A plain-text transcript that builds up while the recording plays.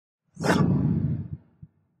ShartimusPrime.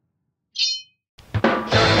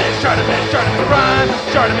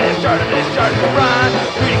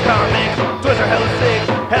 Reading comics, toys are hella sick,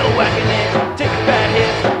 hella wacky nicks, taking bad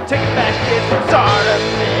hits, taking bad shits.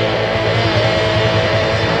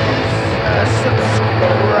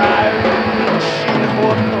 Subscribe.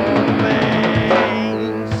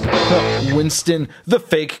 Winston, the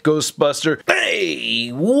fake Ghostbuster. Hey,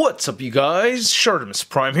 what's up, you guys?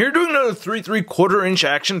 ShartimusPrime here, doing another 3¾ inch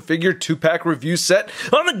action figure 2-pack review set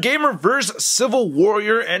on the GamerVerse Civil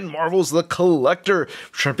Warrior and Marvel's The Collector. If you're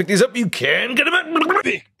trying to pick these up, you can get them at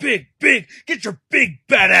Big. Get your big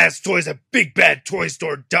badass toys at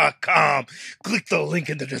BigBadToyStore.com. Click the link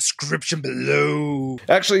in the description below.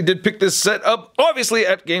 Actually did pick this set up, obviously,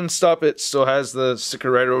 at GameStop. It still has the sticker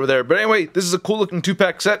right over there. But anyway, this is a cool looking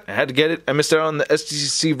 2-pack set. I had to get it. I missed out on the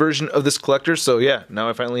STCC version of this collector, so yeah, now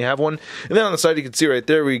I finally have one. And then on the side you can see right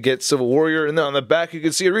there we get Civil Warrior, and then on the back you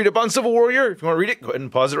can see a read-up on Civil Warrior. If you want to read it, go ahead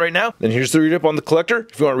and pause it right now. Then here's the read-up on the collector.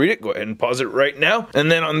 If you want to read it, go ahead and pause it right now.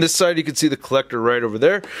 And then on this side you can see the collector right over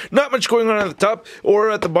there. Not much going on at the top or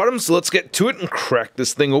at the bottom, so let's get to it and crack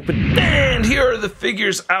this thing open. And here are the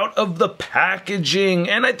figures out of the packaging,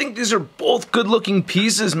 and I think these are both good looking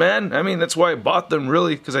pieces, man. I mean, that's why I bought them,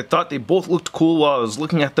 really, because I thought they both looked cool while I was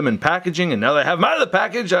looking at them in packaging, and now that I have them out of the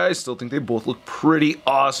package, I still think they both look pretty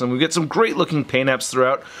awesome. We get some great looking paint apps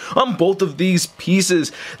throughout on both of these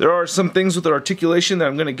pieces. There are some things with the articulation that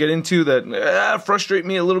I'm going to get into that frustrate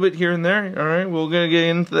me a little bit here and there. Alright, we're going to get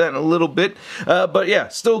into that in a little bit, but yeah,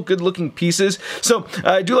 still good looking pieces. So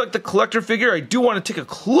I do like the collector figure. I do want to take a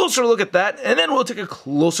closer look at that, and then we'll take a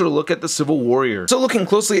closer look at the Civil Warrior. So looking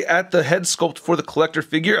closely at the head sculpt for the collector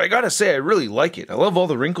figure, I gotta say I really like it. I love all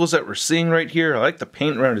the wrinkles that we're seeing right here. I like the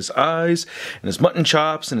paint around his eyes and his mutton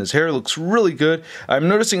chops, and his hair looks really good. I'm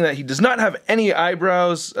noticing that he does not have any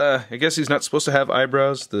eyebrows. I guess he's not supposed to have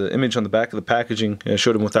eyebrows. The image on the back of the packaging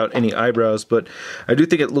showed him without any eyebrows, but I do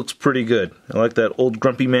think it looks pretty good. I like that old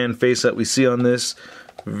grumpy man face that we see on this.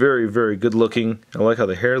 Very, very good looking. I like how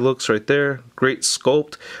the hair looks right there. Great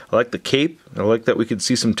sculpt. I like the cape. I like that we could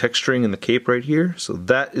see some texturing in the cape right here. So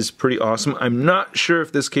that is pretty awesome. I'm not sure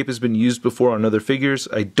if this cape has been used before on other figures.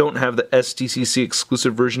 I don't have the STCC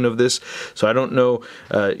exclusive version of this, so I don't know,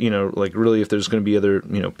 like really if there's going to be other,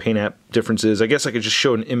 paint app differences. I guess I could just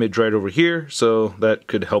show an image right over here, so that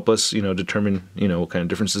could help us, determine, what kind of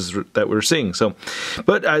differences that we're seeing. So,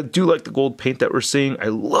 but I do like the gold paint that we're seeing. I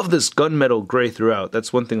love this gunmetal gray throughout.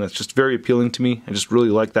 That's one thing that's just very appealing to me. I just really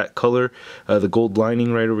like that color. The gold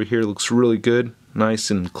lining right over here looks really good.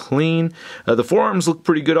 Nice and clean. The forearms look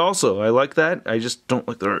pretty good also. I like that. I just don't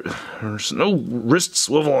like there's no wrist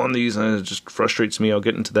swivel on these, and it just frustrates me. I'll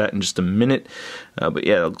get into that in just a minute. But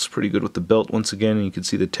yeah, it looks pretty good with the belt once again, and you can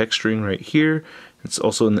see the texturing right here. It's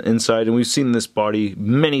also in the inside, and we've seen this body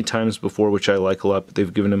many times before, which I like a lot, but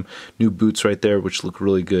they've given him new boots right there, which look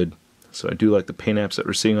really good. So I do like the paint apps that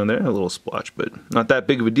we're seeing on there. A little splotch, but not that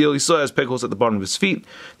big of a deal. He still has peg holes at the bottom of his feet.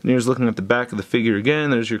 Then here's looking at the back of the figure again.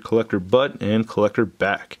 There's your collector butt and collector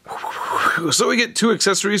back. So we get two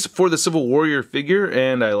accessories for the Civil Warrior figure,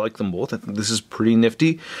 and I like them both. I think this is pretty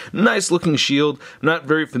nifty. Nice looking shield. I'm not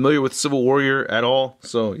very familiar with Civil Warrior at all,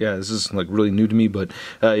 so yeah, this is like really new to me, but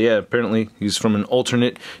yeah, apparently he's from an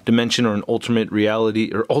alternate dimension or an alternate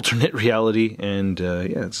reality, and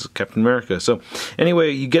yeah, it's Captain America. So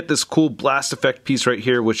anyway, you get this cool blast effect piece right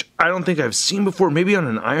here, which I don't think I've seen before, maybe on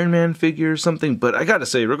an Iron Man figure or something, but I gotta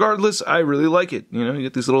say, regardless, I really like it. You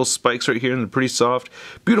get these little spikes right here, and they're pretty soft,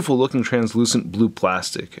 beautiful looking translucent blue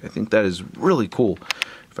plastic. I think that is really cool.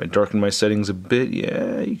 If I darken my settings a bit,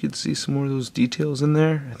 yeah, you can see some more of those details in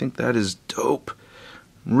there. I think that is dope.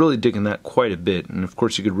 I'm really digging that quite a bit, and of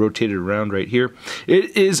course you could rotate it around right here.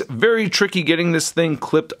 It is very tricky getting this thing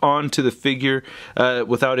clipped onto the figure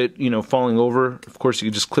without it, falling over. Of course you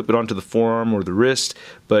could just clip it onto the forearm or the wrist,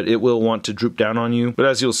 but it will want to droop down on you. But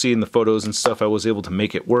as you'll see in the photos and stuff, I was able to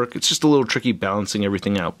make it work. It's just a little tricky balancing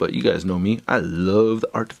everything out, but you guys know me. I love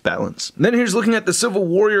the art of balance. And then here's looking at the Civil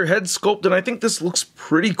Warrior head sculpt, and I think this looks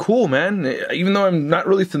pretty cool, man. Even though I'm not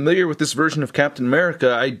really familiar with this version of Captain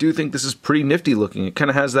America, I do think this is pretty nifty looking. It kind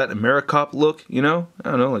of has that AmeriCop look, I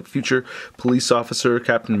don't know, like future police officer,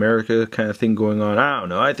 Captain America kind of thing going on. I don't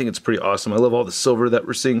know, I think it's pretty awesome. I love all the silver that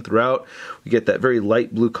we're seeing throughout. We get that very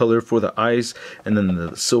light blue color for the eyes, and then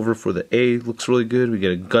the silver for the A looks really good. We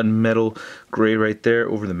get a gunmetal gray right there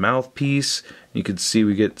over the mouthpiece. You can see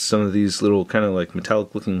we get some of these little kind of like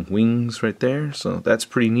metallic looking wings right there, so that's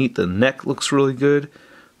pretty neat. The neck looks really good.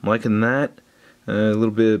 I'm liking that. A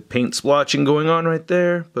little bit of paint splotching going on right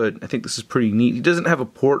there, but I think this is pretty neat. He doesn't have a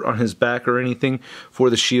port on his back or anything for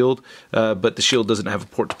the shield, but the shield doesn't have a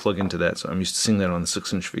port to plug into that, so I'm used to seeing that on the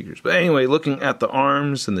 6-inch figures. But anyway, looking at the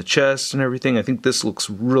arms and the chest and everything, I think this looks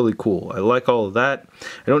really cool. I like all of that.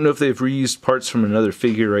 I don't know if they've reused parts from another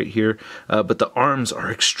figure right here, but the arms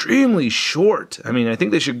are extremely short. I mean, I think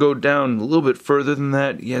they should go down a little bit further than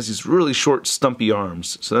that. He has these really short, stumpy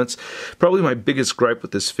arms, so that's probably my biggest gripe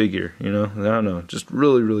with this figure, you know? I don't know. Just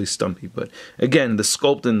really, really stumpy. But again, the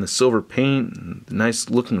sculpt and the silver paint, and the nice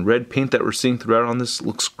looking red paint that we're seeing throughout on this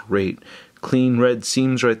looks great. Clean red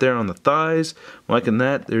seams right there on the thighs. I'm liking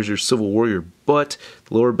that. There's your Civil Warrior butt.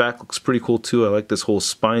 The lower back looks pretty cool too. I like this whole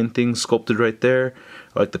spine thing sculpted right there.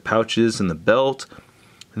 I like the pouches and the belt.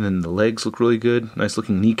 And then the legs look really good. Nice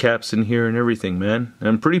looking kneecaps in here and everything, man. And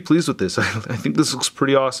I'm pretty pleased with this. I think this looks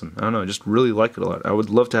pretty awesome. I don't know, I just really like it a lot. I would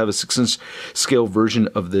love to have a 6-inch scale version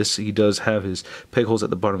of this. He does have his peg holes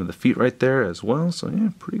at the bottom of the feet right there as well. So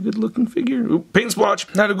yeah, pretty good looking figure. Ooh, paint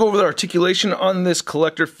splotch. Now to go over the articulation on this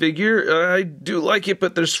collector figure. I do like it,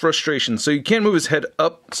 but there's frustration. So you can move his head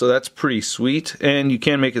up, so that's pretty sweet. And you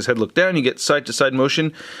can make his head look down. You get side to side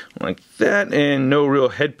motion like that, and no real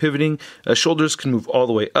head pivoting. Shoulders can move all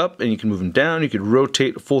the way up, and you can move them down. You could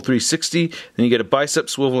rotate a full 360, then you get a bicep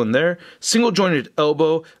swivel in there, single jointed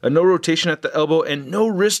elbow, no rotation at the elbow, and no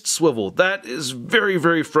wrist swivel. That is very,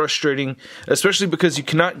 very frustrating, especially because you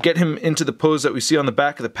cannot get him into the pose that we see on the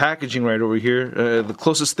back of the packaging right over here. The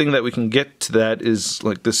closest thing that we can get to that is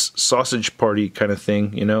like this sausage party kind of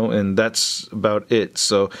thing, you know, and that's about it.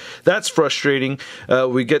 So that's frustrating.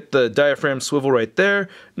 We get the diaphragm swivel right there.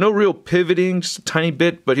 No real pivoting, just a tiny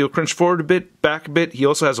bit, but he'll crunch forward a bit, back a bit. He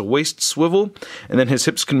also has a waist swivel, and then his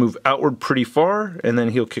hips can move outward pretty far, and then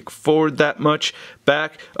he'll kick forward that much,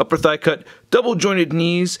 back, upper thigh cut, double jointed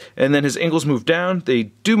knees, and then his ankles move down. They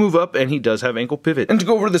do move up, and he does have ankle pivot. And to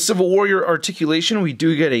go over the Civil Warrior articulation, we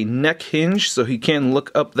do get a neck hinge, so he can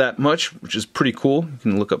look up that much, which is pretty cool. You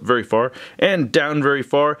can look up very far and down very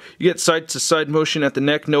far. You get side to side motion at the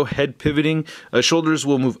neck, no head pivoting. Shoulders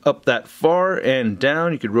will move up that far and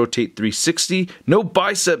down. You could rotate 360. No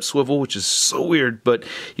bicep swivel, which is so weird, but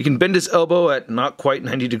you can bend his elbow at not quite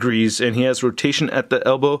 90 degrees, and he has rotation at the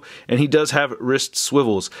elbow, and he does have wrist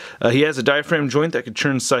swivels. He has a diaphragm joint that can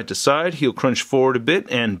turn side to side. He'll crunch forward a bit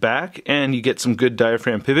and back, and you get some good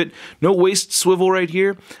diaphragm pivot. No waist swivel right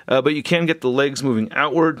here, but you can get the legs moving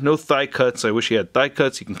outward. No thigh cuts. I wish he had thigh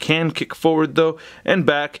cuts. He can kick forward though and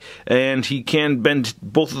back, and he can bend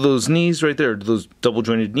both of those knees right there, those double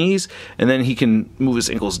jointed knees, and then he can move his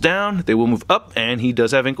ankles down. They will move up, and he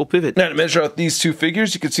does have ankle pivot. Now to measure out these two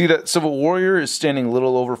figures, you can see that Civil Warrior is standing a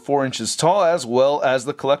little over 4 inches tall, as well as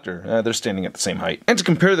the collector. They're standing at the same height. And to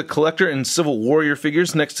compare the collector and Civil Warrior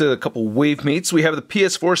figures next to a couple wave mates, we have the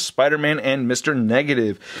PS4 Spider-Man and Mr.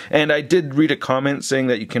 Negative. And I did read a comment saying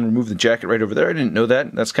that you can remove the jacket right over there. I didn't know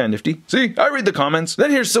that. That's kind of nifty. See, I read the comments.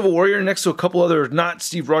 Then here's Civil Warrior next to a couple other not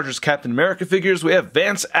Steve Rogers Captain America figures. We have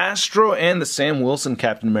Vance Astro and the Sam Wilson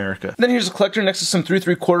Captain America. Then here's a collector next to some 3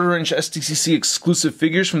 3/4 inch STCC exclusive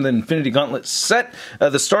figures from the Infinity Gauntlet set.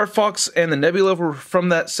 The Star Fox and the Nebula were from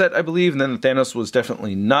that set, I believe, and then the Thanos was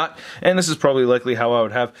definitely not. And this is probably likely how I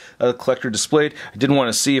would have a collector displayed. I did want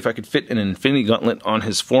to see if I could fit an Infinity Gauntlet on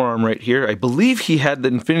his forearm right here. I believe he had the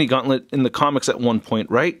Infinity Gauntlet in the comics at one point,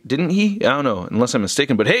 right? Didn't he? I don't know, unless I'm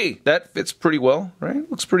mistaken. But hey, that fits pretty well, right?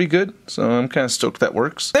 Looks pretty good. So I'm kind of stoked that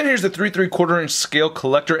works. Then here's the 3 3/4 inch scale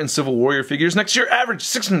collector and Civil Warrior figures. Next to your average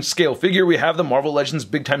 6-inch scale figure, we have the Marvel Legends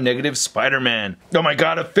Big Time Negative Spider-Man. Oh my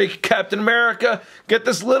god, a fake Captain America! Get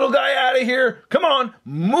this little guy out of here! Come on,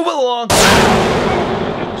 move along!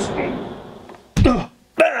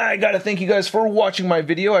 I gotta thank you guys for watching my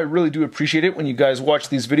video. I really do appreciate it when you guys watch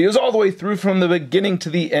these videos all the way through from the beginning to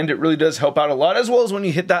the end. It really does help out a lot, as well as when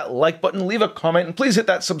you hit that like button, leave a comment, and please hit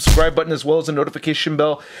that subscribe button as well as the notification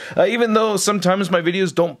bell, even though sometimes my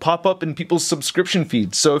videos don't pop up in people's subscription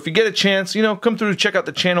feeds. So if you get a chance, you know, come through to check out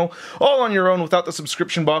the channel all on your own without the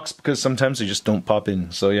subscription box, because sometimes they just don't pop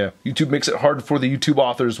in. So yeah, YouTube makes it hard for the YouTube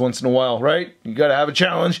authors once in a while, right? You gotta have a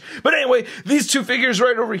challenge. But anyway, these two figures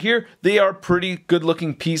right over here, they are pretty good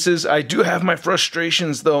looking pieces. I do have my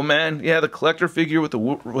frustrations though, man. Yeah, the collector figure with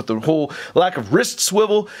the whole lack of wrist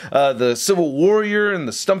swivel, the Civil Warrior and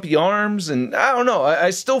the stumpy arms, and I don't know. I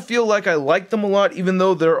still feel like I like them a lot, even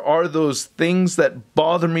though there are those things that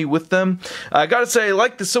bother me with them. I gotta say, I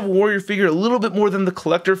like the Civil Warrior figure a little bit more than the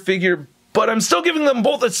collector figure, but I'm still giving them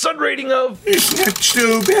both a stud rating of... It's not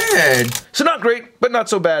so bad. So not great, but not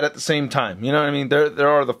so bad at the same time. You know what I mean? There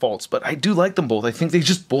are the faults, but I do like them both. I think they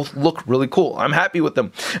just both look really cool. I'm happy with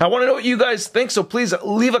them. I want to know what you guys think, so please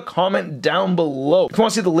leave a comment down below. If you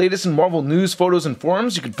want to see the latest in Marvel news, photos, and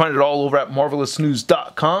forums, you can find it all over at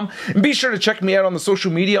marvelousnews.com. And be sure to check me out on the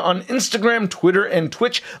social media on Instagram, Twitter, and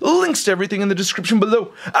Twitch. Links to everything in the description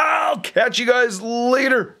below. I'll catch you guys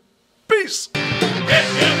later. Peace.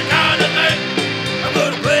 I'm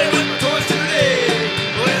gonna play with my toys today.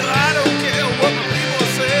 Well, I don't care what my people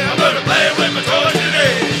say. I'm gonna play with my toys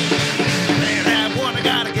today. Can't have one, I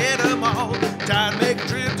gotta get them all. Time to make a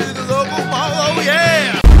trip to the local mall. Oh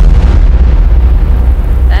yeah!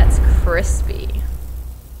 That's crispy.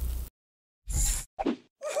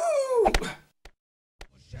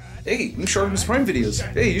 Hey, new ShartimusPrime videos.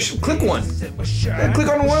 Hey, you should click one. Yeah, click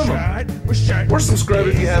on one of them. Or subscribe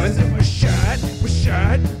if you haven't.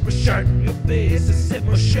 Your face, a sip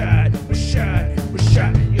more shot. We're shot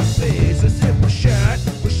in your face, a sip more shot.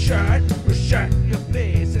 We're shot in your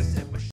face.